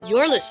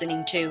You're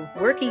listening to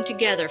Working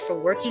Together for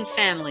Working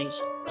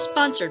Families,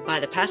 sponsored by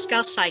the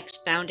Pascal Sykes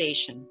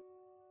Foundation.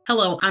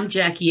 Hello, I'm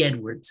Jackie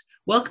Edwards.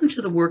 Welcome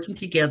to the Working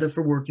Together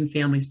for Working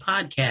Families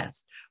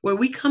podcast, where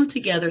we come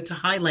together to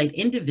highlight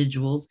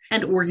individuals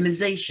and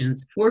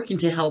organizations working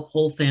to help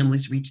whole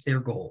families reach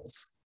their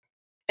goals.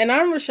 And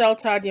I'm Rochelle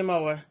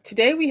Todd-Yamoa.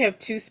 Today we have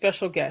two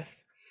special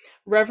guests.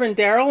 Reverend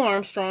Daryl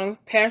Armstrong,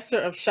 pastor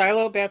of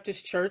Shiloh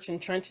Baptist Church in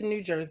Trenton,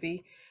 New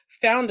Jersey,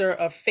 founder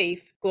of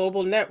Faith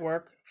Global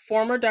Network,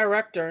 former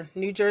director,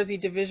 New Jersey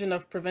Division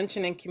of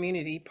Prevention and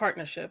Community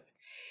Partnership,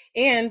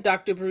 and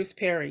Dr. Bruce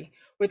Perry,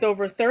 with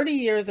over 30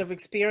 years of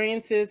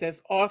experiences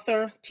as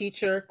author,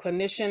 teacher,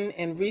 clinician,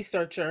 and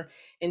researcher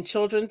in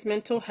children's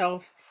mental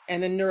health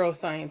and the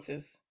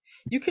neurosciences.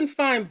 You can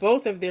find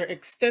both of their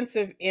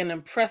extensive and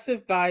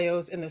impressive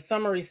bios in the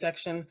summary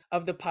section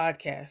of the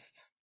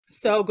podcast.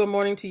 So, good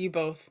morning to you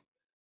both.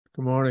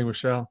 Good morning,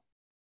 Michelle.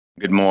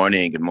 Good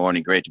morning. Good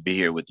morning. Great to be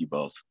here with you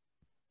both.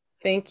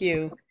 Thank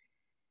you.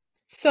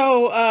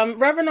 So,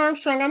 Reverend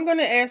Armstrong, I'm going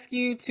to ask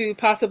you to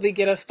possibly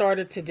get us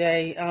started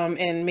today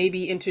and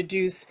maybe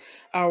introduce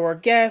our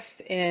guests,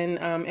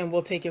 and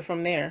we'll take it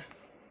from there.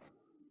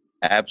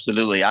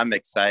 Absolutely. I'm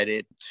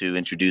excited to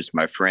introduce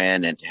my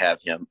friend and to have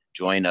him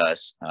join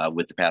us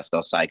with the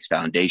Pascal Sykes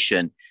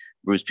Foundation.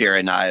 Bruce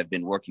Perry and I have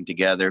been working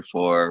together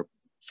for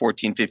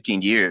 14,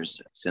 15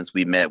 years since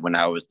we met when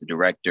I was the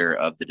director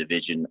of the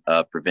Division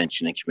of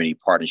Prevention and Community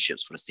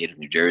Partnerships for the state of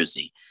New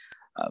Jersey.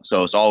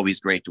 So it's always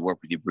great to work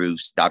with you,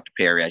 Bruce. Dr.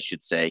 Perry, I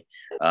should say.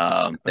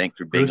 Thanks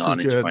for being on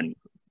and joining.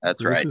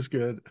 That's right. Bruce is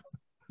good.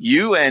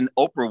 You and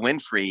Oprah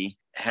Winfrey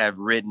have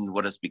written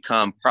what has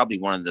become probably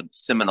one of the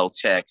seminal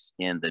texts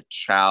in the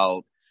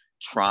child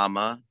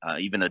trauma,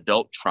 even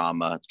adult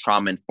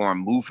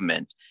trauma-informed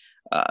movement.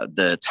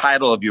 The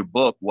title of your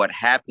book, What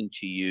Happened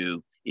to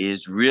You,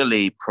 is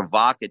really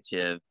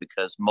provocative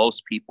because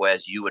most people,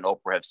 as you and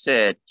Oprah have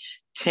said,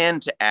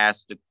 tend to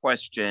ask the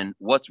question,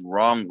 what's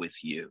wrong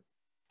with you?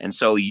 And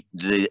so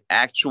the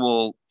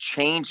actual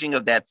changing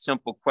of that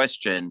simple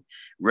question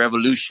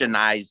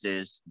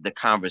revolutionizes the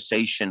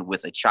conversation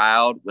with a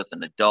child, with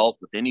an adult,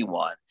 with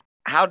anyone.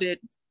 How did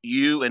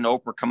you and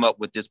Oprah come up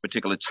with this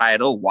particular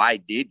title? Why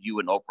did you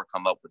and Oprah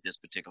come up with this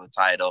particular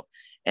title?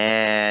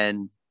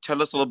 And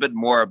tell us a little bit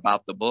more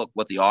about the book,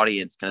 what the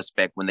audience can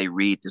expect when they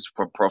read this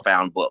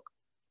profound book.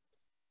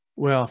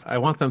 Well, I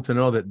want them to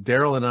know that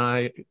Daryl and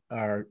I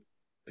are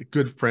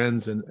good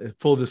friends, and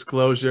full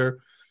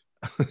disclosure,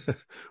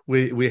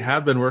 we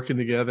have been working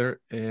together,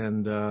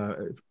 and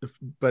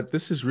but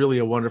this is really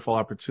a wonderful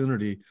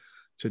opportunity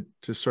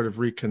to sort of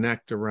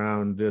reconnect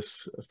around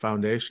this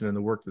foundation and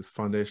the work this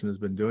foundation has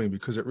been doing,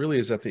 because it really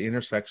is at the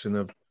intersection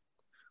of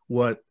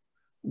what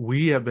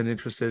we have been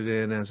interested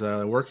in as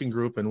a working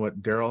group and what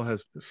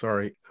Reverend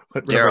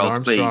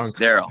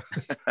Armstrong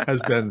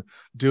has been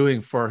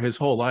doing for his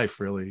whole life,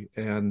 really.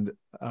 And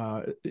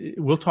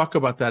we'll talk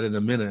about that in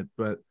a minute.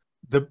 But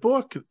the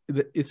book,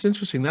 it's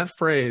interesting, that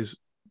phrase,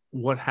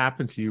 what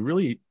happened to you,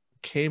 really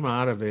came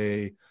out of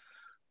a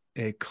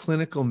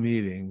clinical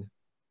meeting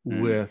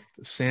with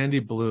Sandy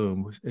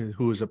Bloom,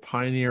 who was a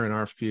pioneer in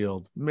our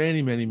field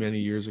many, many, many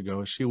years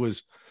ago. She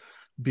was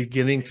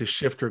beginning to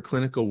shift her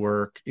clinical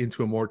work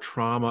into a more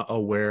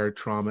trauma-aware,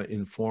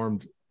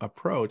 trauma-informed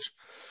approach.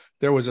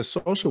 There was a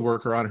social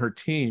worker on her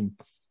team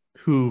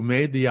who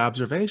made the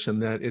observation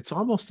that it's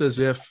almost as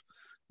if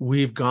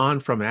we've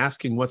gone from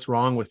asking what's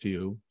wrong with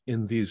you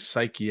in these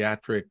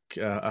psychiatric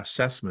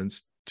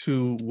assessments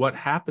to what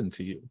happened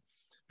to you,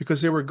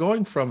 because they were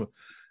going from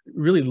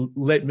really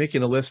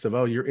making a list of,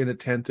 oh, you're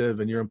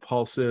inattentive and you're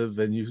impulsive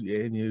and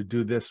you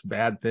do this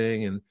bad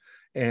thing,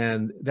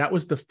 and that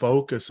was the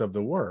focus of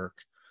the work.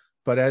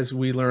 But as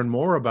we learn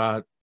more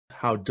about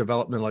how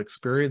developmental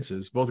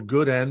experiences, both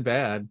good and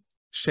bad,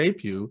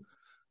 shape you,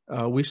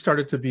 we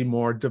started to be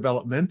more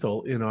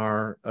developmental in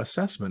our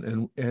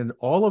assessment, and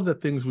all of the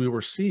things we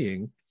were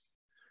seeing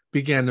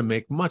began to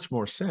make much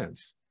more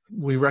sense.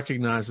 We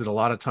recognized that a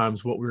lot of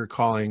times what we were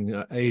calling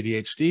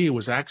ADHD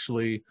was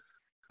actually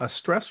a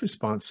stress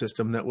response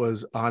system that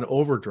was on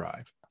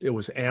overdrive. It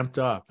was amped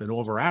up and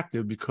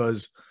overactive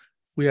because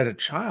we had a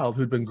child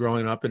who'd been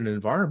growing up in an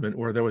environment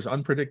where there was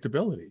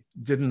unpredictability,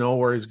 didn't know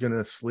where he's going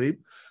to sleep.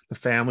 The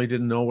family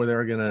didn't know where they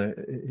were going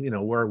to,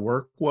 where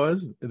work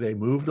was. They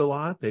moved a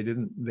lot.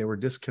 They were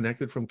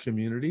disconnected from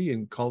community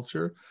and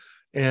culture.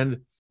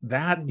 And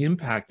that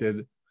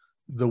impacted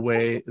the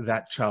way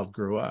that child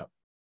grew up.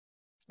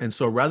 And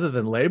so rather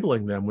than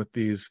labeling them with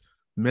these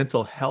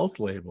mental health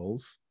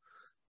labels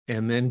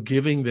and then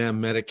giving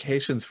them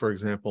medications, for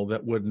example,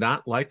 that would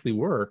not likely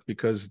work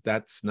because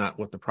that's not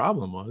what the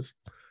problem was,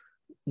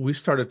 we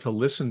started to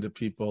listen to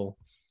people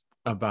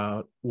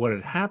about what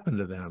had happened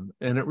to them.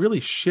 And it really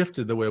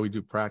shifted the way we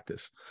do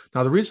practice.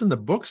 Now, the reason the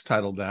book's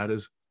titled that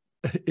is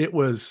it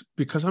was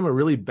because I'm a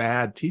really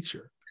bad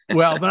teacher.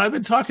 Well, but I've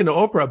been talking to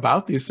Oprah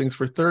about these things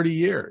for 30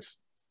 years.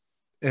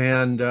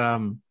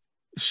 And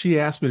she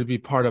asked me to be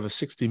part of a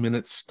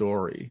 60-minute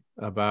story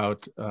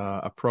about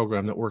a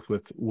program that worked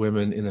with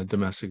women in a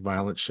domestic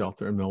violence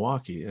shelter in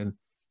Milwaukee. And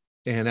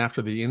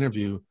after the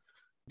interview,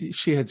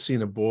 She had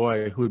seen a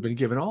boy who had been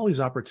given all these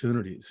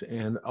opportunities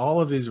and all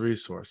of these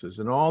resources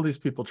and all these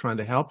people trying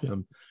to help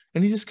him,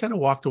 and he just kind of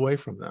walked away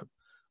from them,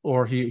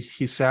 or he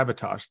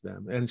sabotaged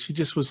them. And she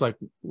just was like,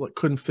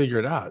 couldn't figure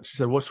it out. She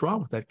said, "What's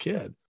wrong with that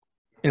kid?"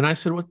 And I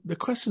said, "Well, the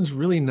question's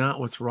really not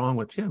what's wrong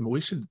with him.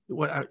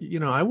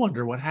 I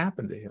wonder what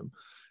happened to him."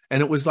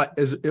 And it was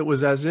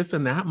as if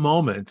in that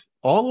moment,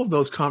 all of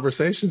those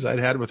conversations I'd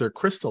had with her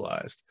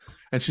crystallized.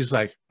 And she's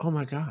like, "Oh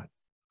my God."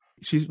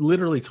 She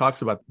literally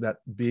talks about that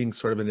being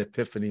sort of an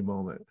epiphany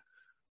moment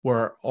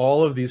where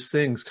all of these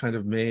things kind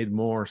of made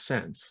more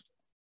sense.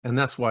 And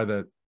that's why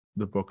the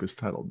book is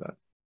titled that.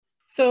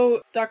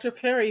 So, Dr.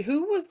 Perry,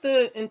 who was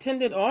the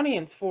intended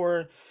audience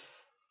for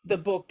the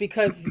book?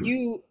 Because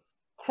you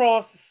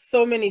cross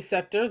so many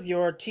sectors.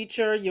 You're a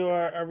teacher,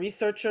 you're a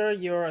researcher,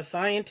 you're a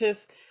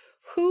scientist.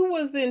 Who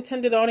was the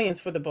intended audience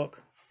for the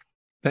book?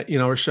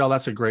 Rochelle,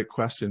 that's a great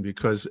question,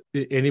 because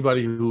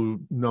anybody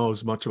who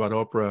knows much about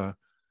Oprah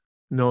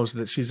knows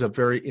that she's a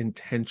very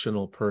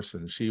intentional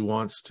person. She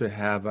wants to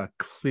have a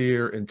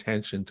clear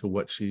intention to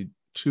what she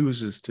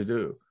chooses to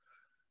do.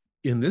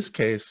 In this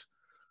case,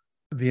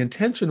 the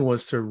intention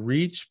was to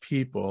reach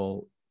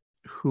people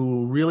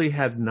who really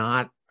had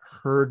not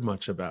heard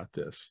much about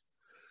this.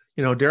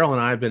 Daryl and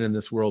I have been in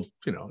this world,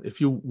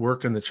 if you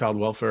work in the child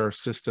welfare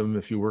system,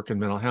 if you work in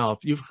mental health,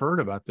 you've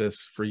heard about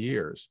this for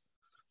years.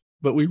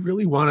 But we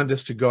really wanted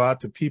this to go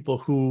out to people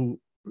who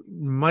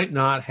might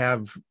not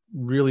have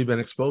really been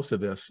exposed to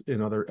this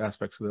in other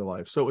aspects of their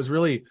life. So it was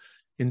really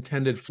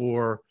intended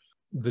for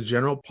the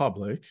general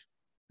public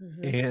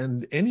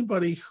and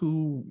anybody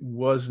who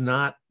was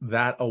not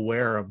that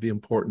aware of the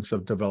importance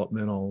of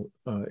developmental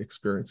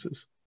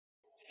experiences.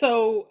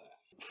 So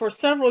for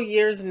several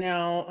years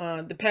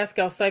now, the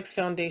Pascal Sykes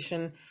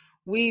Foundation,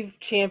 we've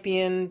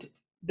championed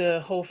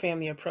the whole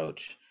family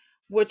approach,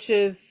 which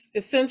is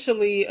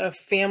essentially a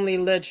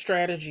family-led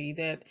strategy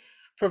that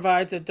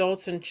provides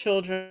adults and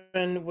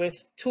children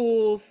with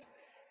tools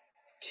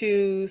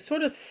to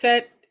sort of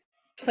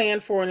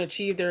plan for and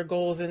achieve their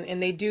goals.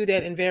 And they do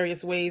that in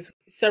various ways,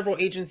 several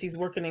agencies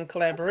working in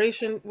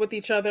collaboration with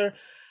each other.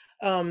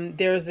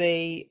 There's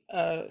a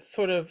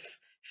sort of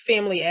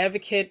family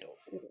advocate,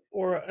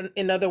 or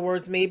in other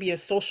words, maybe a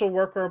social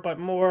worker, but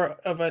more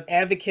of an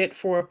advocate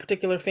for a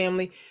particular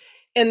family.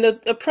 And the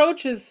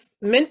approach is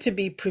meant to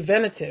be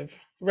preventative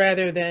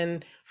rather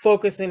than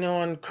focusing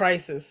on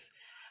crisis.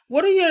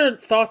 What are your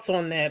thoughts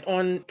on that,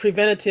 on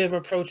preventative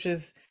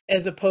approaches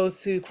as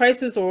opposed to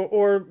crisis,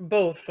 or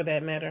both for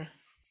that matter?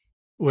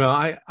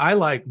 Well, I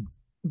like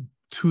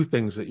two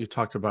things that you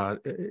talked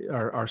about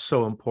are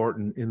so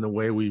important in the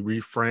way we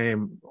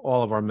reframe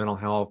all of our mental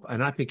health,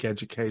 and I think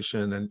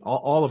education and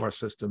all of our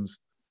systems.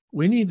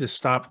 We need to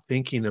stop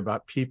thinking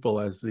about people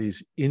as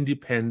these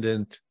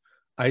independent,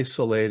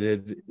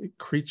 isolated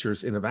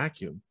creatures in a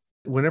vacuum.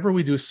 Whenever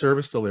we do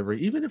service delivery,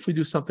 even if we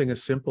do something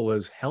as simple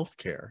as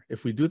healthcare,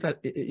 if we do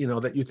that,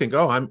 that you think,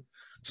 oh,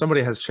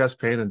 somebody has chest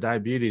pain and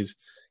diabetes,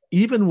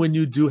 even when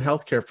you do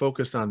healthcare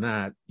focused on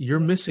that, you're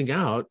missing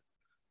out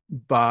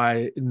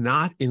by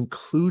not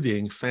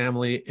including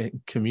family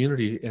and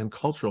community and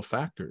cultural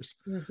factors.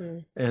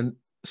 And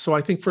so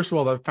I think, first of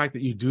all, the fact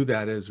that you do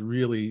that is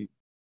really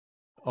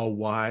a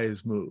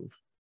wise move.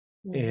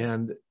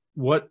 And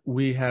what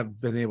we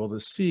have been able to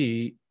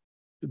see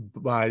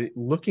by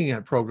looking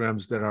at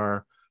programs that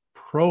are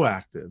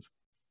proactive,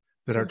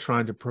 that are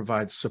trying to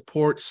provide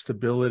support,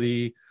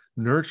 stability,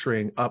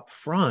 nurturing up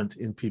front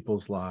in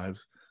people's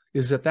lives,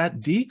 is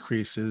that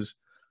decreases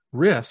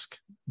risk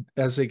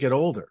as they get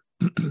older.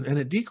 And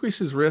it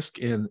decreases risk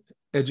in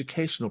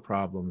educational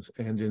problems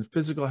and in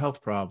physical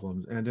health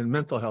problems and in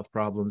mental health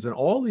problems and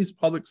all these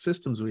public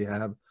systems we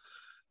have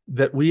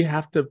that we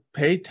have to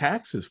pay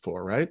taxes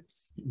for, right?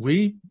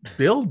 We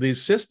build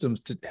these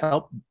systems to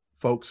help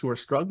folks who are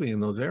struggling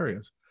in those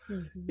areas.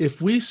 If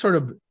we sort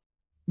of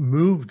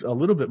moved a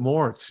little bit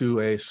more to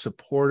a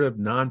supportive,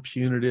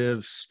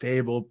 non-punitive,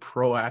 stable,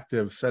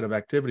 proactive set of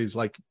activities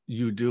like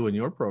you do in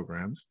your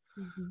programs,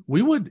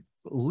 we would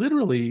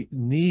literally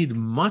need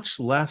much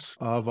less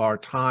of our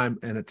time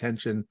and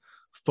attention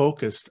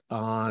focused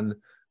on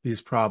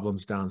these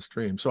problems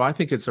downstream. So I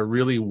think it's a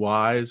really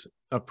wise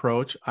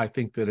approach. I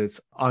think that it's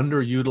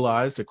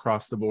underutilized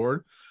across the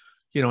board.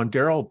 And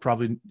Daryl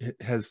probably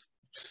has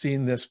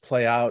seen this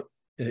play out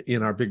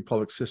in our big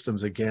public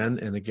systems again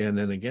and again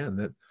and again,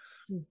 that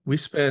we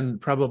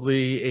spend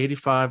probably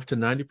 85 to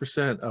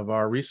 90% of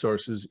our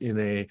resources in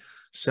a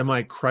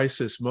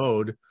semi-crisis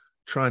mode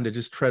trying to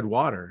just tread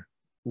water,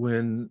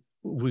 when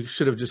we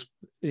should have just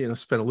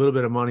spent a little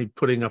bit of money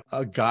putting up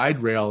a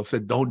guide rail that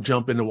said, don't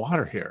jump into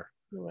water here.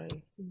 Right.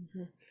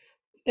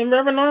 And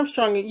Reverend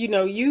Armstrong,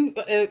 you,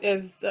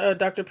 as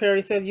Dr.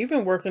 Perry says, you've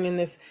been working in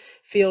this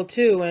field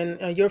too,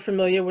 and you're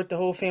familiar with the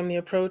whole family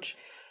approach.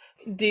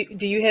 Do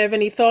you have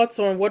any thoughts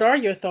on, what are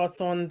your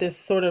thoughts on this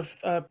sort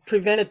of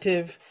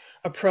preventative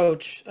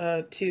approach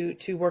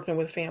to working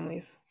with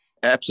families?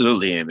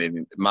 Absolutely. I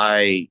mean,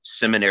 my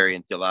seminary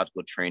and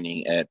theological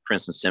training at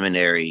Princeton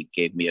Seminary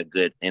gave me a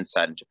good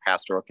insight into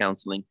pastoral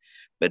counseling.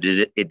 but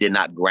it did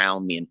not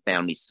ground me in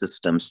family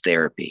systems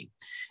therapy.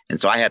 And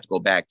so I had to go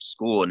back to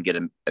school and get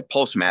a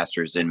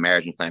postmaster's in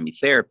marriage and family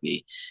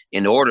therapy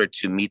in order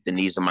to meet the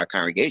needs of my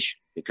congregation.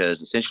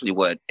 Because essentially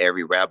what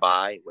every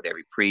rabbi, what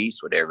every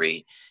priest, what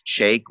every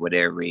sheikh, what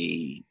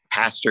every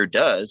pastor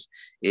does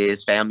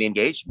is family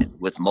engagement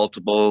with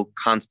multiple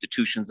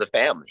constitutions of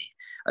family,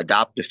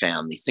 adoptive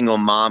families, single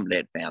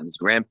mom-led families,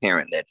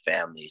 grandparent-led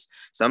families,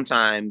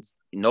 sometimes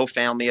no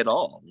family at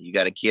all. You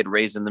got a kid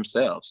raising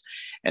themselves.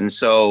 And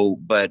so,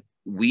 but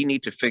we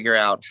need to figure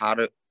out how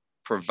to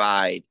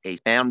provide a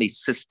family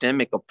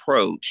systemic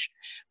approach,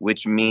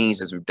 which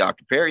means, as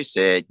Dr. Perry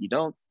said, you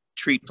don't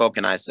treat folk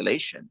in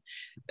isolation.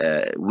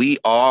 We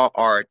all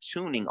are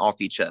tuning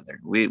off each other.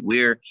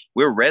 We're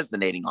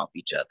resonating off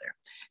each other.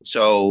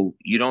 So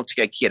you don't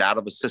take a kid out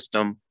of a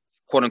system,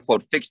 quote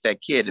unquote, fix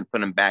that kid and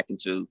put them back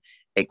into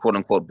a quote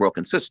unquote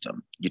broken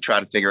system. You try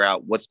to figure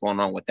out what's going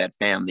on with that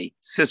family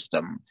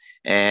system.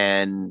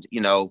 And,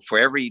 you know, for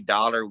every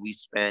dollar we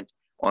spent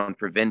on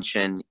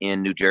prevention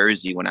in New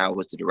Jersey when I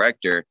was the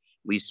director,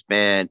 we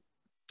spent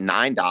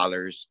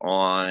 $9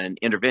 on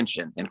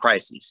intervention and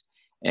crises.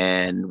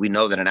 And we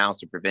know that an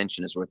ounce of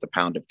prevention is worth a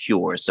pound of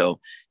cure. So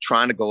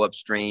trying to go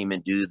upstream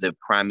and do the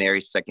primary,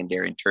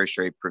 secondary, and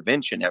tertiary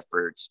prevention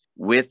efforts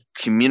with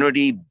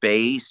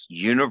community-based,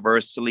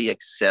 universally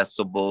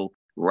accessible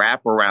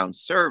wraparound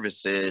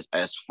services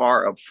as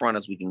far up front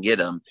as we can get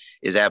them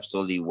is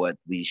absolutely what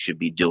we should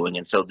be doing.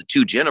 And so the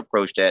 2Gen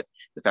approach that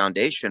the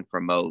foundation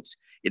promotes,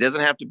 it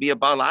doesn't have to be a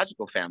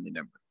biological family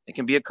member. It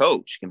can be a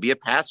coach, it can be a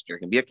pastor, it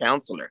can be a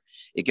counselor,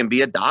 it can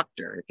be a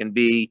doctor, it can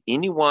be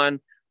anyone.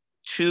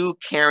 Two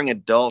caring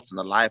adults in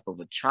the life of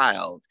a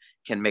child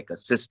can make a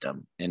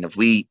system. And if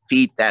we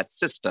feed that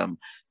system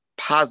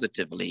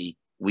positively,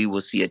 we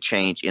will see a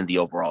change in the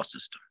overall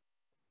system.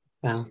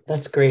 Wow,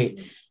 that's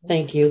great.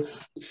 Thank you.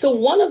 So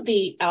one of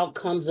the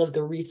outcomes of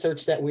the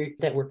research that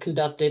were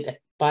conducted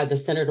by the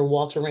Senator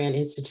Walter Rand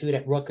Institute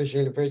at Rutgers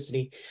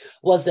University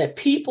was that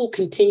people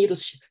continue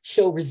to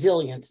show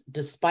resilience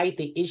despite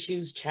the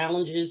issues,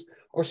 challenges,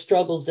 or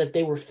struggles that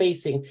they were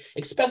facing,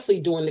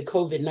 especially during the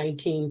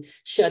COVID-19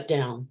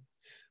 shutdown.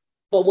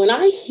 But when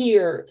I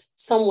hear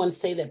someone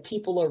say that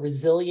people are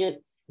resilient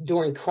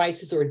during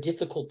crisis or a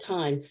difficult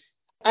time,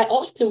 I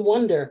often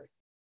wonder,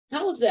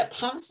 how is that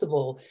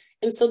possible?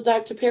 And so,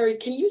 Dr. Perry,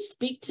 can you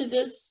speak to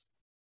this?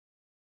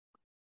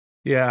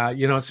 Yeah,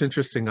 you know, it's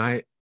interesting.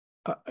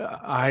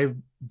 I've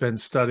been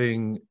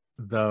studying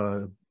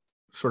the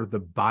sort of the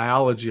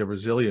biology of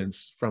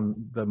resilience from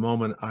the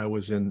moment I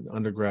was in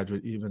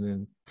undergraduate, even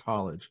in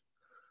college.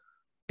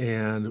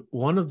 And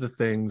one of the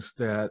things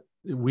that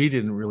we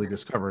didn't really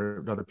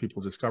discover, other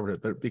people discovered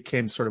it, but it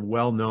became sort of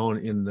well known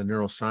in the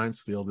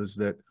neuroscience field, is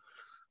that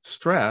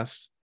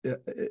stress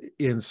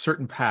in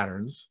certain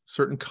patterns,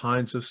 certain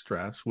kinds of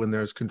stress, when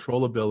there's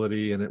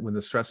controllability and when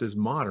the stress is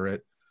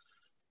moderate,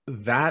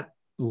 that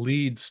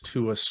leads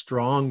to a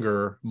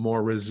stronger,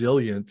 more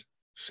resilient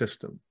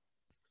system.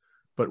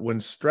 But when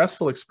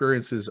stressful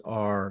experiences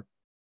are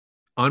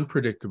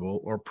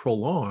unpredictable or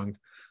prolonged,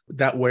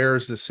 that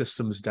wears the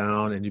systems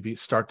down and you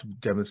start to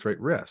demonstrate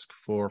risk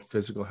for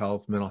physical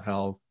health, mental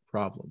health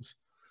problems.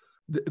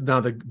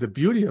 Now, the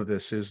beauty of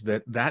this is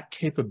that that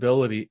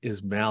capability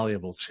is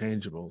malleable,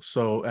 changeable.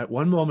 So at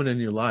one moment in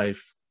your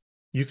life,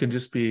 you can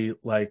just be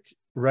like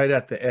right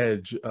at the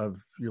edge of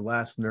your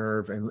last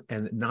nerve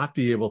and not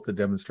be able to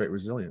demonstrate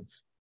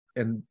resilience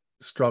and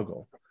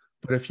struggle.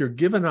 But if you're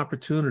given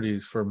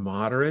opportunities for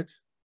moderate,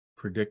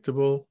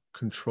 predictable,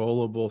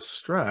 controllable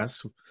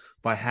stress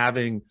by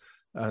having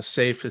a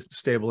safe,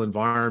 stable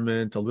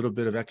environment, a little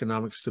bit of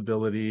economic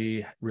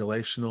stability,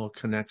 relational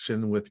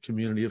connection with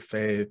community of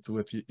faith,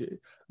 with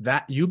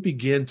that, you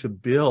begin to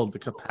build the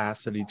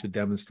capacity to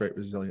demonstrate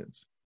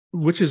resilience,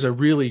 which is a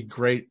really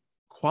great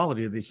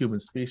quality of the human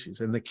species.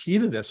 And the key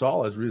to this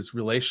all is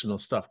relational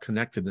stuff,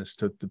 connectedness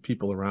to the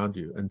people around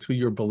you and to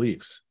your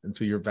beliefs and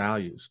to your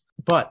values.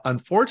 But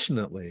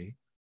unfortunately,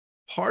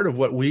 part of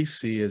what we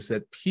see is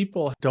that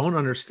people don't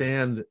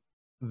understand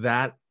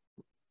that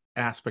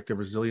aspect of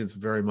resilience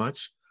very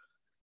much.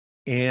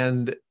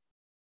 And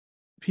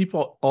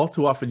people all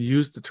too often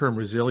use the term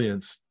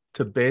resilience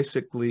to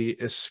basically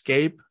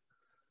escape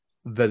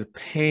the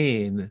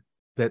pain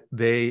that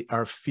they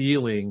are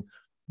feeling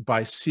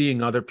by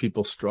seeing other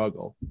people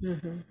struggle.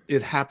 Mm-hmm.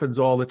 It happens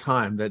all the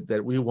time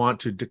that we want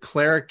to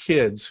declare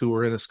kids who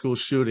are in a school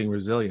shooting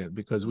resilient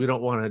because we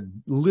don't want to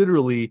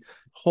literally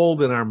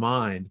hold in our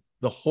mind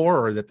the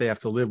horror that they have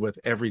to live with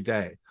every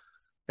day.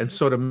 And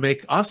so to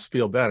make us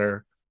feel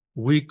better,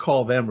 we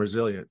call them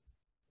resilient,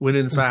 when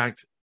in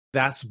fact,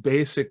 that's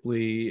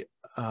basically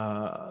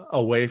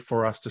a way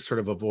for us to sort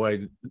of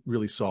avoid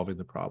really solving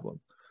the problem.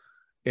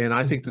 And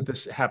I think that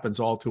this happens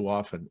all too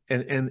often.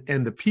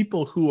 And the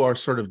people who are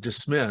sort of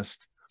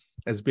dismissed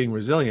as being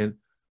resilient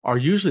are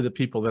usually the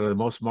people that are the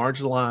most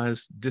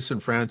marginalized,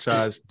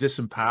 disenfranchised,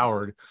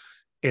 disempowered.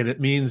 And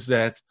it means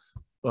that,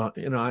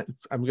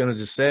 I'm going to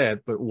just say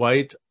it, but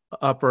white,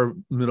 upper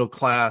middle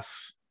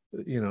class,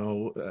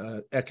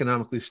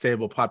 economically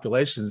stable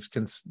populations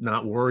can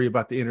not worry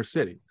about the inner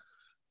city.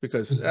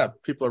 because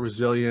people are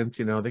resilient,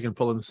 they can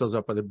pull themselves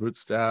up by the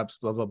bootstraps,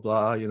 blah, blah,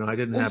 blah. I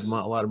didn't have a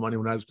lot of money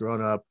when I was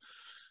growing up.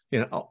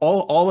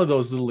 All of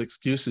those little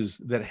excuses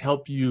that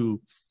help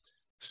you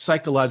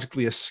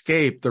psychologically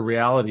escape the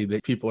reality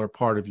that people are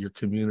part of your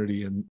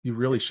community, and you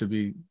really should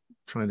be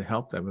trying to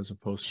help them as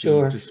opposed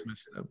to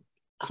dismiss them.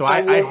 So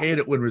I hate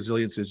it when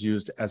resilience is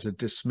used as a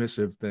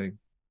dismissive thing.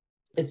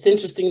 It's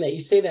interesting that you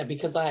say that,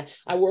 because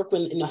I work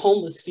in the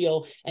homeless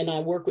field, and I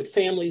work with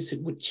families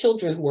with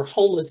children who are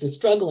homeless and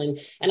struggling.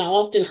 And I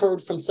often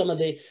heard from some of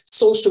the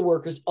social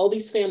workers, oh,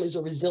 these families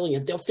are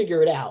resilient. They'll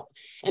figure it out.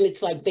 And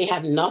it's like they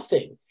have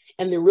nothing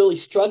and they're really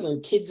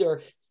struggling. Kids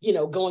are,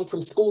 going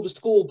from school to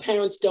school.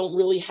 Parents don't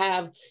really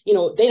have,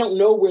 they don't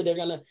know where they're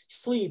going to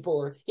sleep,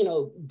 or,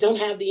 don't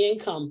have the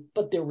income,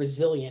 but they're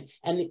resilient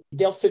and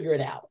they'll figure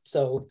it out.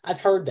 So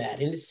I've heard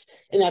that.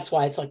 And that's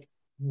why it's like,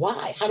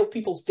 why? How do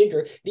people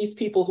figure these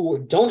people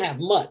who don't have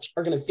much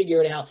are going to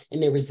figure it out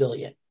and they're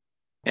resilient?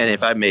 And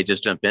if I may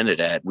just jump into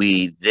that,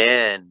 we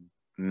then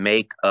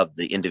make of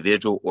the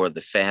individual or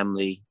the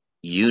family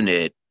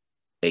unit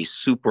a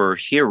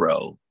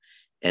superhero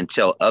and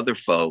tell other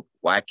folk,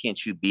 why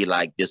can't you be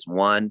like this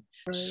one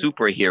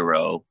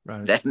superhero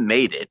that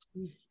made it,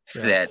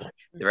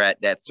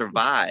 that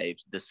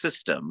survived the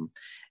system?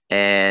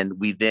 And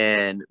we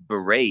then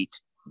berate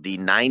the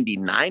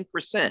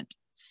 99%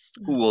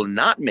 who will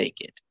not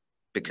make it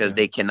because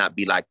they cannot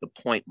be like the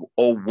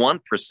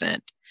 0.01%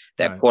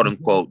 that quote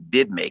unquote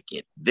did make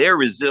it. They're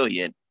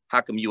resilient.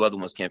 How come you other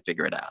ones can't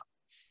figure it out?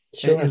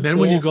 And then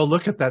when you go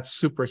look at that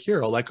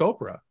superhero like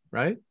Oprah,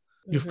 right?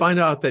 You find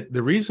out that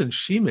the reason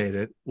she made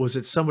it was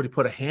that somebody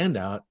put a hand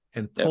out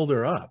and pulled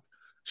her up.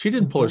 She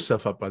didn't pull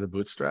herself up by the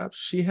bootstraps.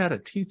 She had a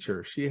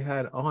teacher. She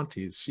had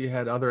aunties. She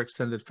had other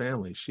extended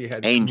families. She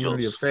had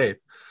community of faith.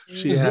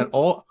 She had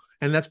all,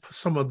 and that's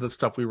some of the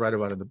stuff we write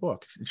about in the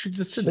book. She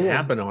just didn't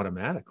happen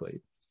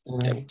automatically.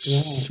 Right.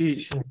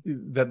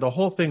 That the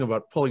whole thing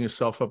about pulling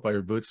yourself up by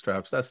your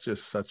bootstraps, that's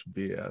just such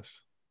BS.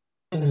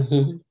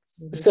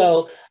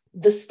 So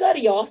the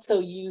study also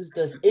used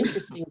an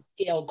interesting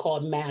scale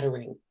called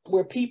mattering,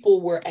 where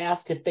people were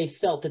asked if they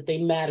felt that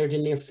they mattered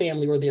in their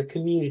family or their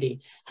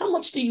community. How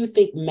much do you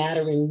think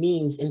mattering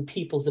means in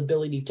people's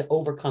ability to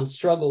overcome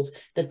struggles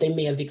that they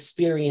may have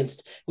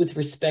experienced with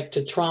respect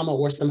to trauma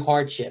or some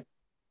hardship?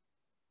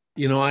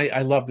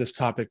 I love this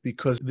topic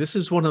because this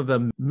is one of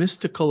the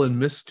mystical and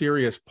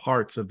mysterious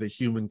parts of the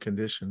human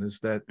condition, is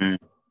that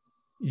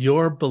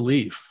your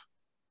belief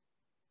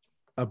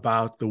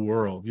about the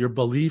world, your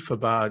belief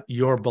about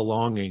your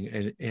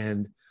belonging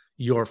and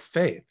your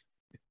faith,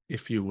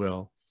 if you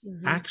will,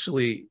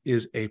 actually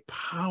is a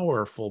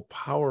powerful,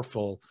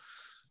 powerful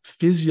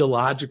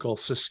physiological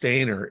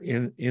sustainer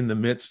in the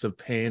midst of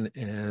pain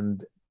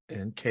and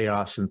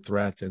chaos and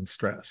threat and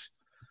stress.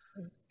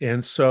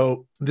 And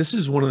so this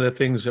is one of the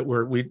things that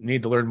we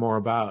need to learn more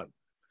about.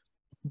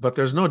 But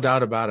there's no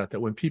doubt about it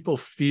that when people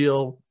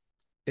feel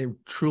and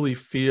truly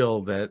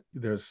feel that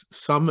there's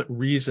some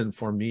reason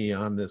for me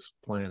on this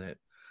planet,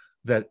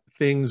 that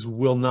things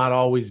will not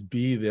always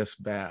be this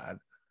bad,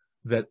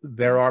 that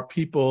there are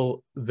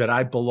people that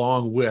I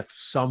belong with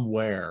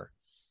somewhere,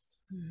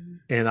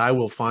 and I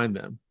will find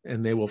them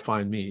and they will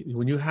find me.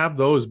 When you have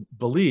those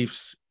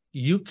beliefs,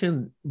 you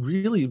can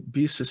really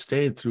be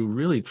sustained through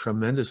really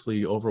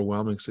tremendously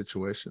overwhelming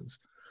situations.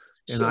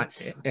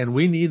 And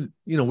we need,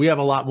 we have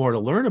a lot more to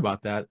learn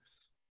about that,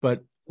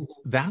 but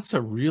that's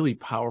a really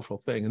powerful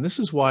thing. And this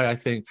is why I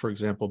think, for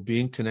example,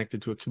 being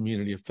connected to a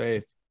community of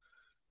faith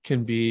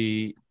can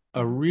be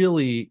a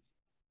really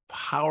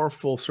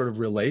powerful sort of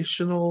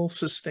relational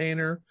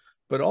sustainer,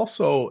 but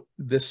also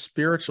this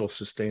spiritual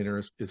sustainer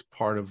is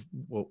part of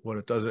what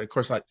it does. Of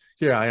course,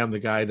 here I am, the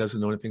guy who doesn't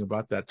know anything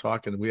about that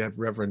talk, and we have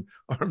Reverend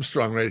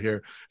Armstrong right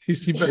here.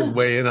 He better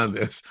weigh in on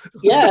this.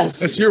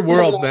 Yes. It's your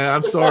world, man.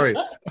 I'm sorry.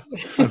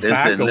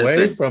 Back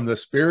away from the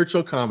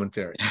spiritual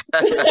commentary.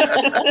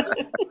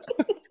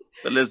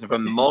 But listen,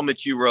 from the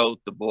moment you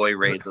wrote The Boy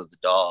Raised as the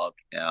Dog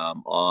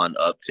on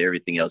up to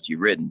everything else you've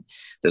written,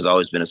 there's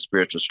always been a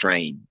spiritual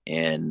strain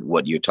in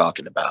what you're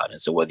talking about. And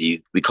so whether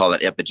we call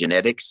it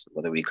epigenetics,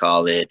 whether we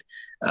call it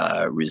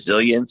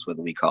resilience,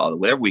 whether we call it,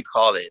 whatever we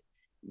call it,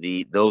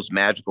 those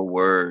magical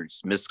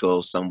words,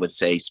 mystical, some would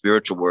say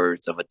spiritual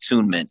words of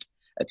attunement,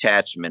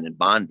 attachment, and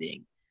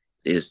bonding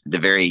is the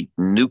very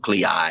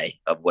nuclei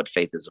of what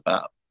faith is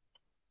about.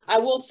 I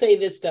will say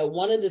this, though.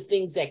 One of the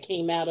things that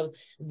came out of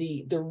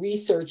the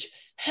research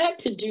had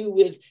to do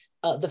with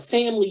the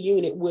family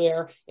unit,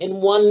 where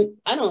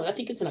I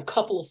think it's in a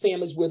couple of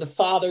families where the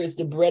father is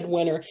the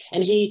breadwinner,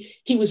 and he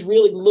was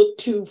really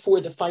looked to for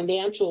the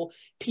financial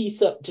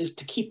piece up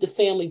to keep the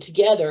family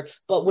together.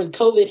 But when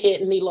COVID hit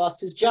and he lost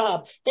his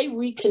job, they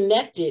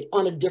reconnected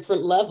on a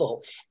different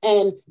level.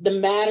 And the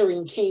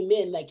mattering came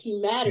in, like he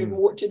mattered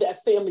more to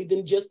that family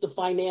than just the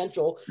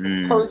financial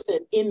person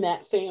in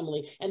that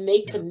family. And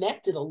they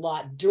connected a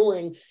lot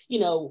during,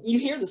 you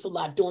hear this a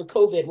lot during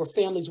COVID, where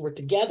families were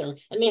together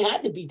and they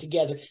had to be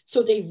together.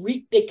 So they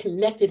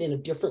connected in a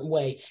different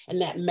way. And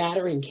that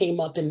mattering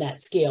came up in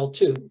that scale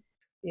too.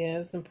 Yeah,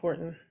 it's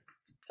important.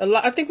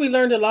 I think we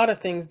learned a lot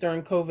of things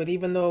during COVID,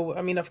 even though,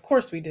 I mean, of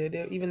course we did,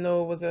 even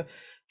though it was a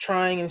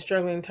trying and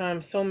struggling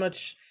time. So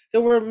much,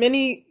 there were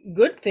many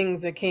good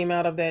things that came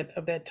out of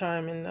that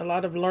time, and a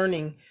lot of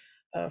learning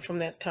from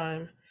that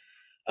time.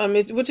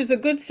 Which is a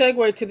good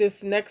segue to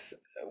this next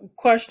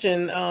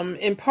question.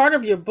 In part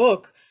of your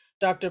book,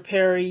 Dr.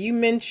 Perry, you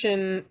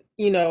mention,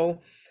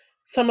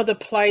 some of the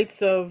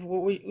plights of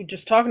what we were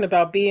just talking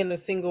about, being a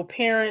single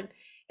parent.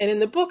 And in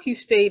the book, you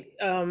state,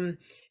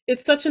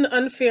 it's such an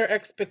unfair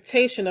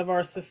expectation of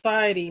our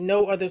society.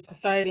 No other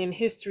society in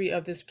history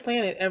of this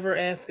planet ever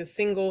asked a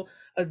single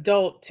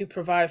adult to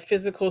provide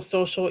physical,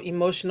 social,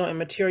 emotional, and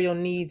material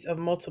needs of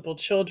multiple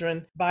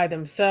children by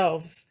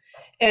themselves.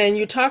 And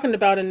you're talking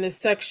about in this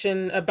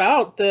section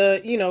about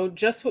the,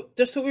 just what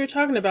we were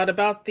talking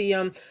about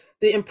the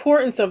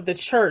importance of the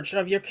church,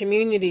 of your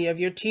community, of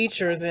your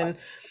teachers, and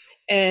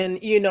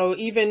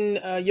even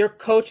your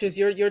coaches,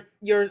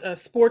 your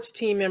sports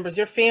team members,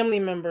 your family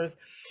members.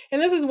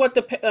 And this is what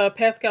the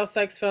Pascal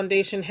Sykes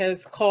Foundation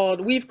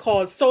we've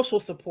called social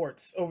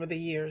supports over the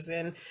years,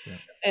 and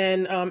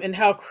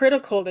how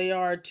critical they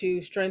are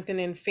to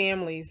strengthening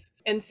families.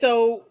 And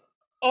so,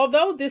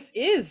 although this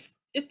is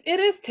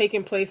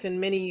taking place in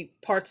many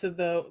parts of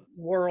the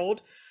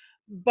world,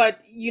 but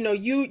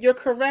you're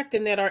correct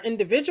in that our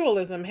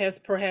individualism has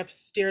perhaps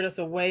steered us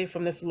away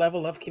from this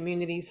level of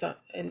community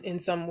in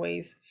some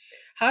ways.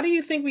 How do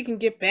you think we can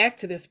get back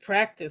to this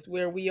practice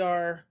where we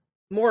are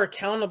more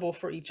accountable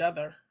for each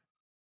other?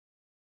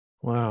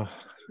 Wow.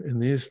 In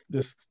this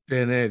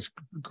day and age,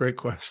 great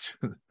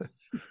question.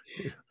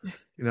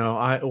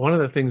 One of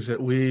the things that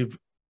we've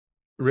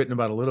written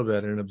about a little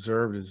bit and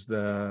observed is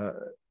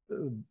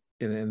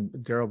and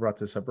Daryl brought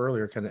this up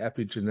earlier, kind of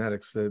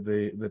epigenetics,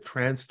 the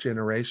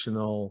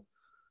transgenerational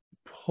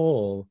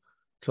pull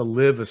to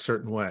live a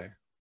certain way.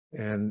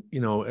 And,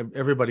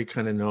 everybody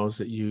kind of knows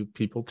that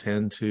people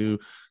tend to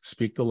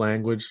speak the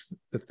language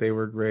that they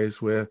were raised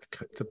with,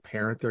 to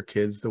parent their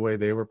kids the way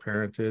they were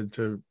parented,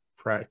 to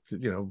practice,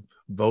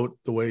 vote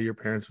the way your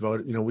parents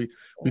voted.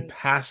 We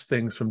pass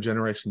things from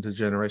generation to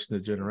generation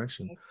to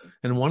generation.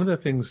 And one of the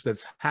things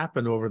that's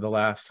happened over the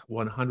last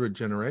 100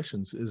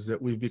 generations is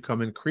that we've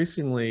become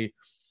increasingly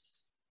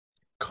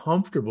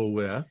comfortable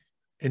with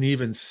and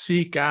even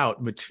seek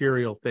out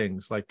material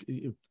things, like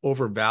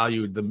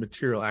overvalued the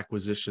material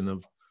acquisition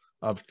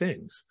of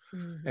things.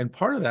 Mm-hmm. And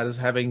part of that is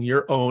having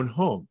your own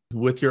home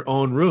with your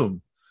own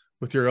room,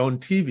 with your own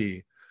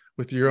TV,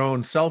 with your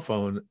own cell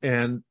phone.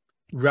 And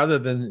rather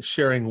than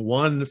sharing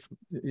one,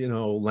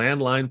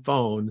 landline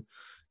phone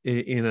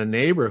in a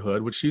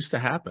neighborhood, which used to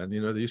happen,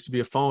 there used to be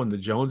a phone. The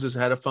Joneses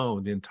had a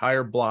phone. The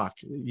entire block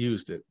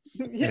used it.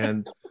 Yeah.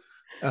 And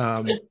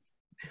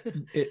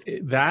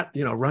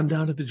run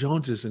down to the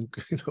Joneses and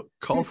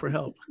call for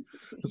help.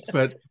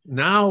 But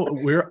now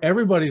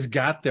everybody's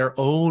got their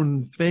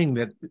own thing.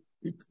 That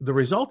the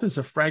result is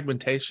a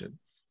fragmentation.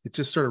 It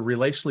just sort of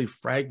relationally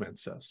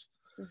fragments us.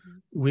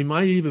 Mm-hmm. We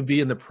might even be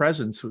in the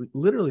presence.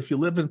 Literally, if you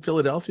live in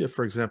Philadelphia,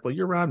 for example,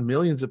 you're around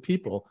millions of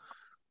people,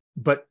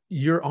 but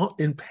you're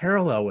in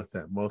parallel with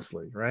them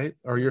mostly, right?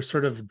 Or you're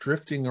sort of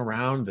drifting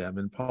around them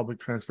in public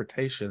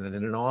transportation and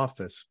in an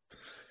office,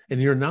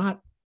 and you're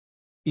not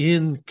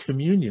in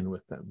communion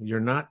with them. You're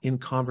not in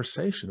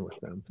conversation with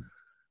them.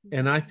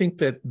 And I think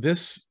that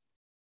this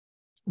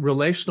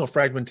relational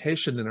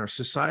fragmentation in our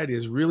society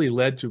has really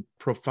led to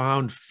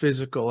profound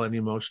physical and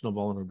emotional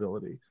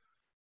vulnerability.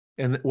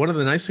 And one of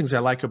the nice things I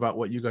like about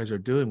what you guys are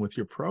doing with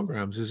your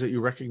programs is that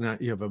you recognize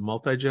you have a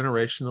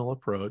multi-generational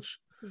approach.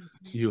 Mm-hmm.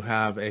 You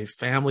have a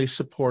family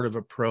supportive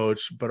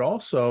approach, but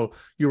also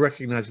you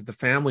recognize that the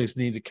families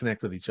need to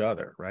connect with each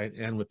other, right?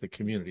 And with the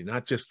community,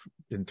 not just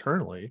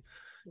internally.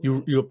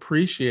 You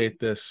appreciate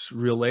this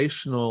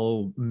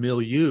relational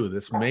milieu,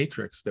 this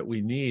matrix that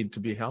we need to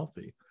be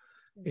healthy.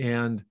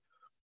 And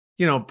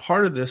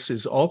part of this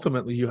is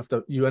ultimately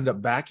you end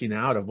up backing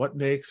out of what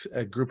makes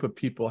a group of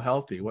people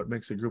healthy, what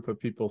makes a group of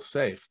people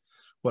safe,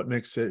 what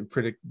brings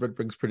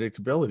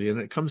predictability. And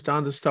it comes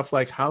down to stuff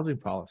like housing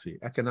policy,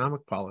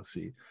 economic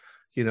policy.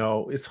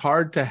 It's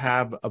hard to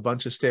have a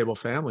bunch of stable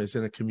families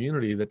in a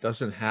community that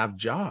doesn't have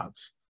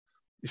jobs.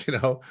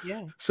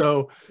 Yeah.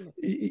 So,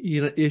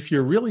 if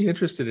you're really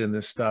interested in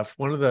this stuff,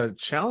 one of the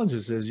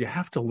challenges is you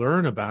have to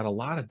learn about a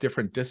lot of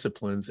different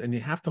disciplines, and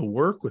you have to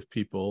work with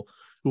people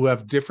who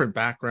have different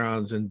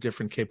backgrounds and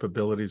different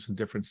capabilities and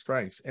different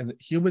strengths. And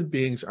human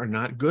beings are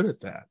not good at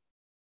that.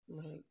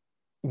 Right.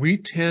 We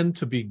tend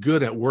to be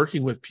good at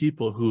working with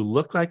people who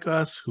look like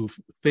us, who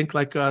think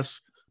like us,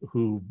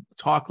 who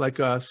talk like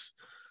us,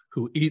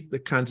 who eat the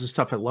kinds of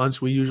stuff at lunch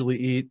we usually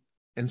eat.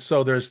 And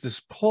so there's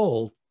this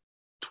pull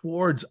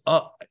towards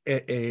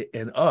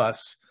and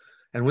us.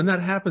 And when that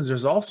happens,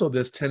 there's also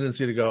this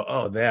tendency to go,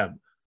 oh, them.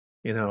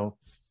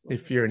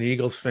 If you're an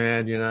Eagles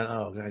fan, you're not,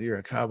 oh God, you're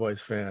a Cowboys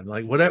fan.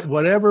 Like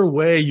whatever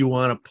way you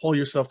want to pull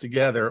yourself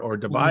together or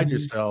divide mm-hmm.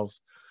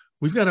 yourselves,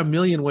 we've got a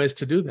million ways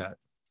to do that.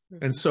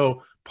 Mm-hmm. And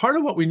so part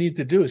of what we need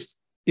to do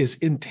is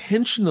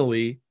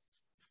intentionally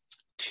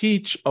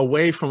teach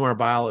away from our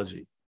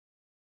biology.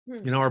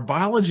 Mm-hmm. Our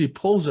biology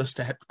pulls us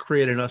to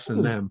create an us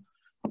and them.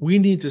 we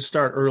need to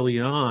start early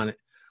on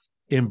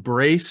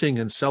embracing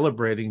and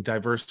celebrating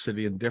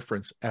diversity and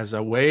difference as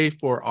a way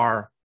for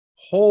our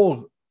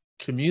whole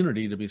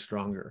community to be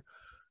stronger,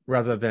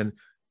 rather than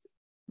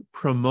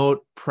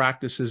promote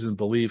practices and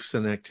beliefs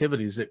and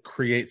activities that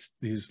create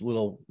these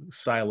little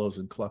silos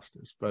and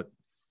clusters. But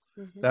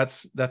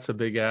that's a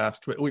big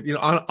ask. But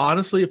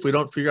honestly, if we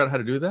don't figure out how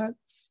to do that,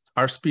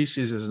 our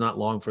species is not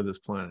long for this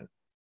planet.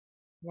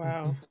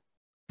 Wow.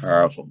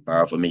 Powerful,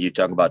 powerful. I mean, you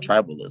talk about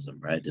tribalism,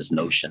 right? This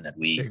notion that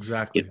we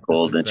get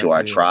pulled into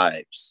our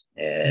tribes,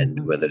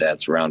 and whether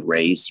that's around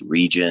race,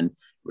 region,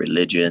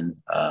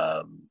 religion,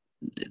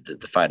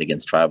 the fight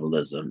against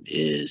tribalism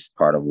is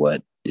part of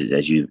what,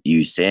 as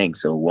you saying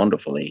so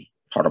wonderfully,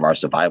 part of our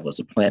survival as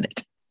a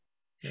planet.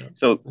 Yeah.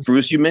 So,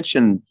 Bruce, you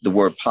mentioned the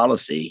word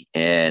policy,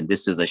 and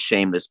this is a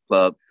shameless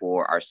plug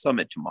for our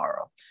summit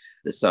tomorrow,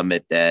 the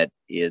summit that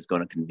is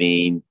going to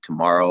convene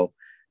tomorrow,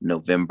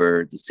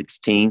 November the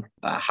 16th,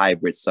 a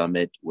hybrid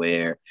summit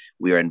where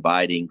we are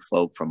inviting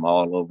folk from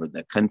all over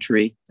the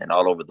country and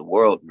all over the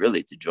world,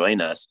 really, to join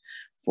us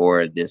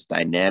for this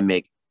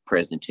dynamic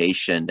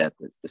presentation that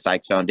the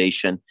Sykes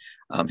Foundation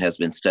has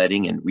been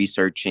studying and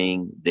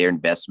researching their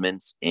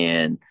investments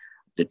in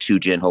the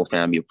 2-gen whole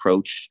family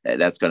approach.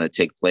 That's going to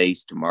take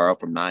place tomorrow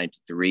from 9 to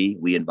 3.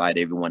 We invite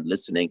everyone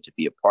listening to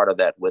be a part of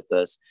that with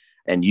us.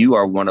 And you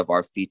are one of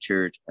our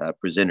featured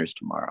presenters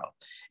tomorrow.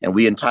 And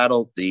we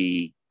entitled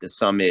the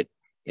summit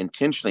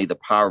intentionally "The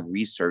Power of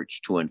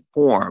Research to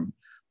Inform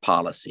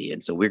Policy."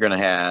 And so we're going to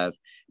have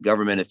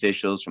government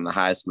officials from the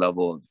highest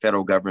level of the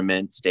federal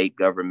government, state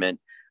government,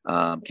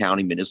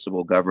 county,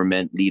 municipal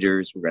government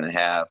leaders. We're going to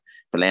have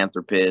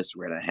philanthropists.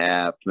 We're going to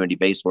have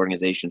community-based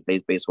organizations,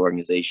 faith-based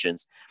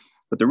organizations.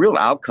 But the real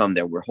outcome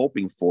that we're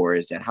hoping for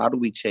is that how do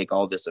we take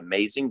all this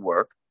amazing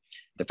work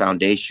the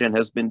foundation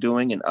has been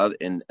doing and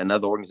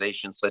other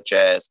organizations such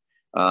as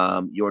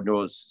your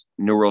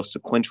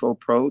neurosequential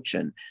approach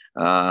and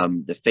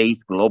the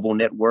Faith Global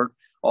Network,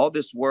 all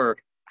this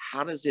work,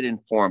 how does it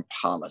inform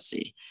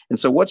policy? And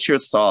so what's your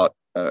thought,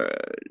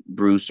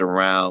 Bruce,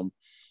 around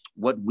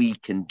what we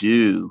can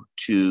do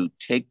to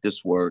take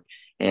this work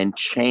and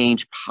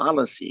change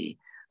policy?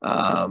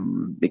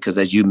 Because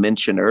as you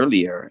mentioned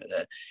earlier,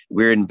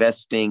 we're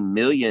investing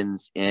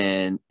millions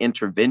in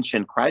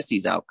intervention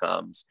crises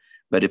outcomes.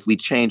 But if we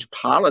change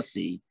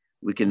policy,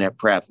 we can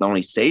perhaps not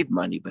only save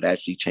money, but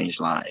actually change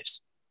lives.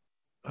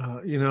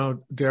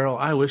 Daryl,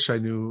 I wish I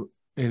knew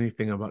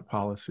anything about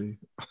policy.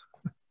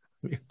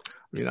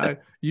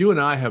 You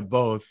and I have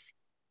both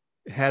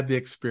had the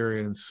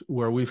experience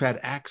where we've had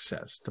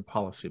access to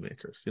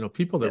policymakers,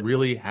 people that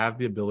really have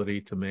the ability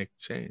to make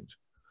change.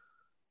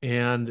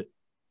 And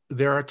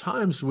there are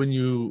times when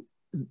you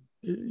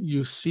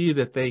see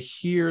that they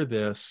hear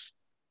this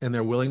and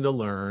they're willing to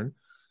learn,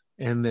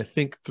 and they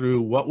think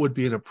through what would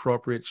be an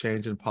appropriate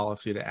change in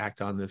policy to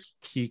act on this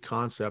key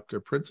concept or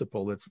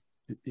principle that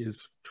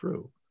is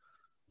true.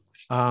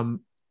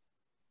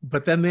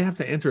 But then they have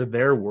to enter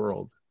their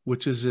world,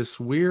 which is this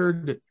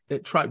weird,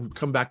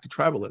 come back to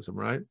tribalism,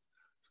 right?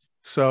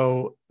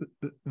 So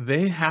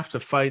they have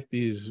to fight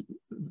these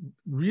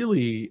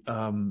really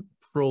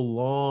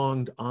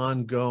prolonged,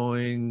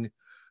 ongoing,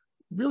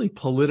 really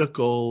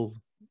political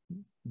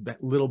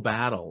little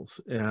battles.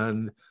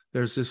 And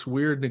there's this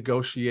weird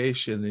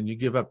negotiation, and you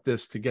give up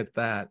this to get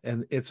that.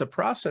 And it's a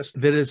process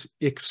that is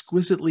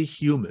exquisitely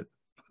human.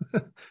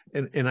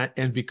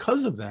 and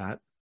because of that,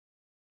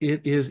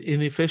 it is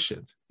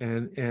inefficient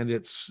and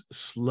it's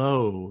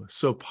slow.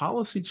 So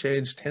policy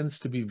change tends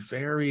to be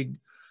very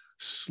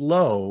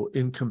slow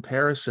in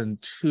comparison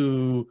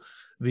to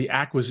the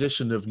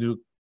acquisition of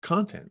new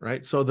content,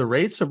 right? So the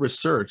rates of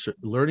research,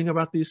 learning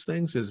about these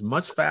things, is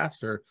much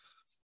faster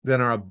than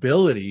our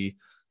ability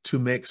to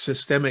make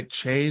systemic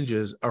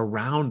changes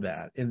around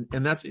that. And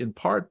that's in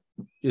part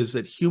is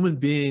that human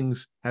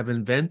beings have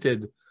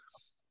invented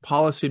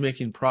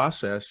policymaking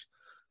process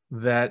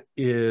that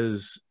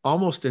is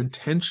almost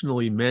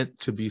intentionally meant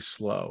to be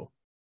slow.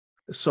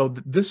 So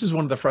this is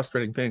one of the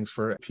frustrating things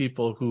for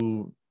people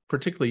who,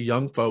 particularly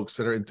young folks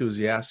that are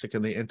enthusiastic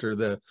and they enter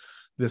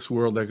this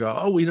world, they go,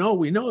 oh, we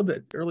know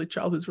that early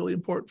childhood is really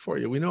important for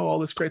you. We know all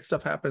this great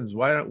stuff happens.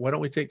 Why don't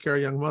we take care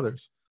of young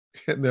mothers?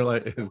 And they're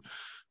like,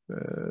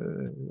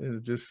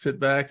 just sit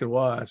back and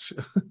watch.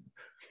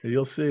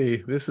 You'll see,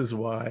 this is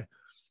why.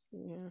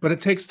 Yeah. But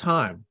it takes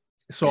time.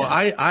 So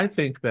yeah. I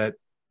think that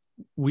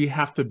we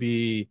have to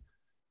be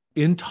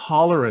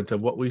intolerant of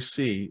what we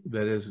see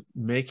that is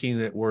making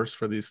it worse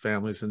for these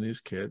families and these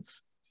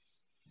kids.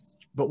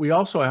 But we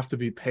also have to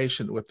be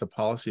patient with the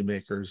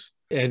policymakers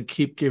and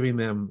keep giving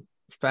them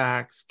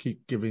facts,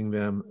 keep giving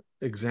them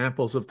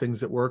examples of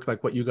things that work,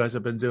 like what you guys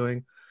have been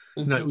doing.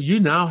 Mm-hmm. Now, you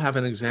now have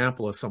an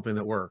example of something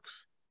that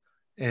works.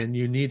 And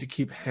you need to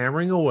keep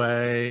hammering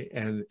away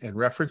and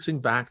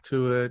referencing back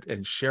to it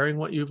and sharing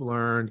what you've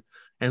learned.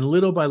 And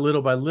little by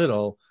little by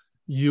little,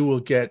 you will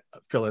get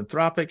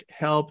philanthropic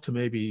help to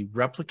maybe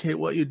replicate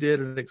what you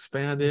did and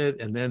expand it.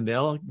 And then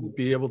they'll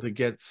be able to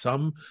get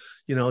some,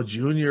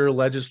 junior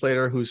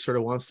legislator who sort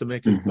of wants to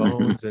make his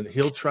bones, and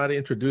he'll try to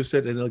introduce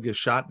it and it'll get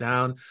shot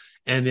down.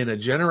 And in a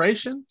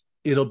generation,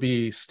 it'll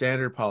be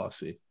standard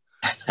policy.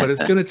 But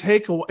it's going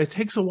to it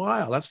takes a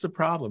while. That's the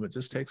problem. It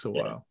just takes a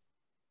while.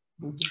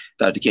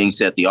 Dr. King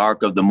said the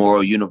arc of the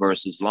moral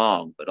universe is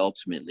long, but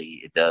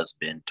ultimately it does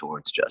bend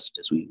towards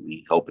justice.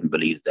 We hope and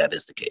believe that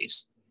is the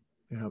case.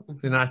 Yeah,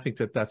 and I think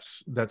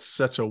that's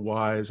such a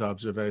wise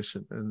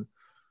observation. And,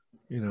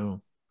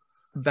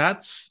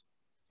 that's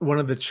one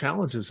of the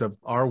challenges of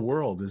our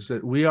world, is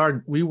that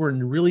we were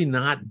really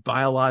not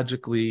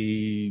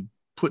biologically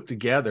put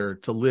together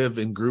to live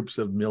in groups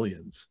of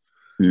millions.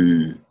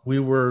 We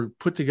were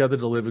put together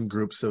to live in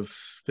groups of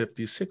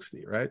 50,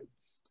 60, right?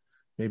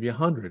 Maybe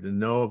 100, and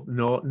know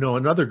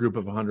another group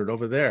of 100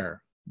 over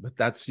there. But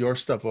that's your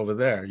stuff over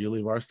there. You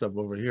leave our stuff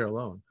over here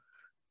alone.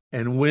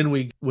 And when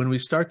we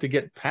start to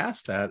get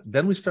past that,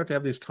 then we start to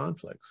have these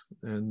conflicts,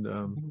 and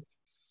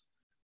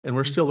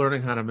we're still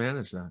learning how to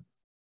manage that.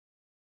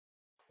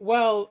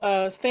 Well,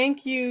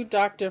 thank you,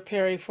 Dr.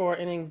 Perry, for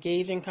an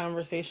engaging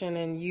conversation,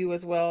 and you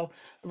as well,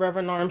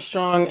 Reverend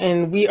Armstrong.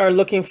 And we are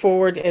looking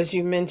forward, as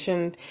you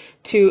mentioned,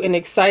 to an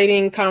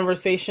exciting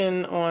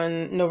conversation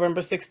on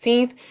November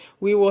 16th.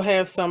 We will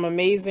have some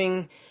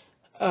amazing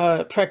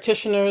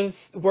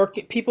practitioners,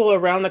 people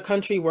around the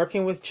country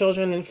working with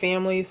children and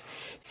families.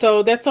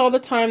 So that's all the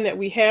time that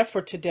we have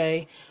for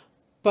today.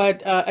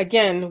 But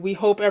again, we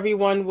hope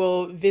everyone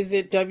will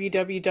visit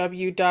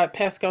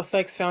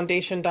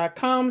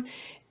www.pascalsykesfoundation.com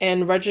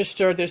and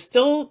register. There's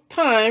still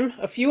time,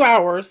 a few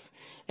hours,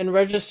 and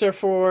register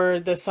for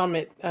the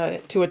summit,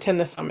 to attend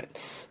the summit.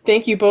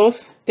 Thank you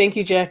both. Thank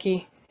you,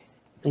 Jackie.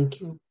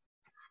 Thank you.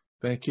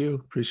 Thank you.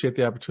 Appreciate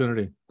the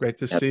opportunity. Great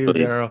to Absolutely.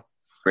 see you, Daryl.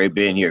 Great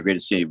being here. Great to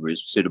see you,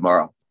 Bruce. See you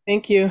tomorrow.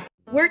 Thank you.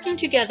 Working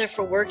Together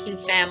for Working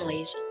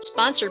Families,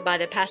 sponsored by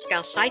the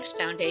Pascal Sykes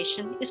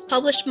Foundation, is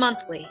published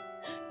monthly.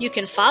 You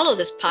can follow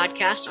this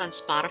podcast on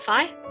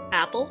Spotify,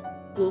 Apple,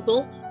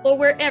 Google, or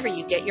wherever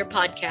you get your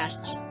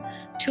podcasts.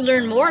 To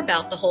learn more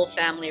about the Whole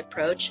Family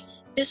Approach,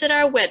 visit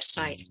our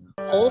website,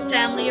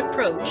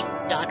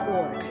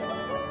 wholefamilyapproach.org.